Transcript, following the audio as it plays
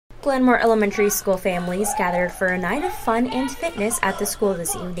Glenmore Elementary School families gathered for a night of fun and fitness at the school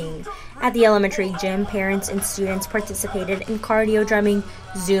this evening. At the elementary gym, parents and students participated in cardio drumming,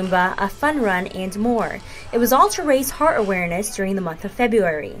 Zumba, a fun run, and more. It was all to raise heart awareness during the month of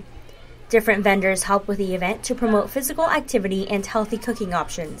February. Different vendors helped with the event to promote physical activity and healthy cooking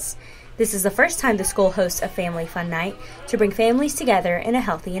options. This is the first time the school hosts a family fun night to bring families together in a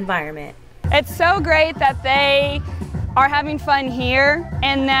healthy environment. It's so great that they are having fun here,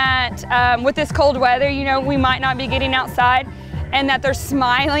 and that with this cold weather, you know, we might not be getting outside, and that they're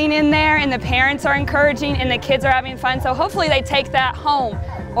smiling in there, and the parents are encouraging, and the kids are having fun. So hopefully they take that home,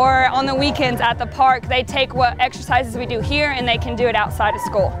 or on the weekends at the park, they take what exercises we do here and they can do it outside of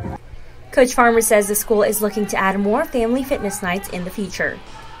school. Coach Farmer says the school is looking to add more family fitness nights in the future.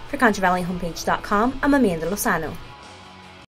 For ConchoValleyHomepage.com, I'm Amanda Lozano.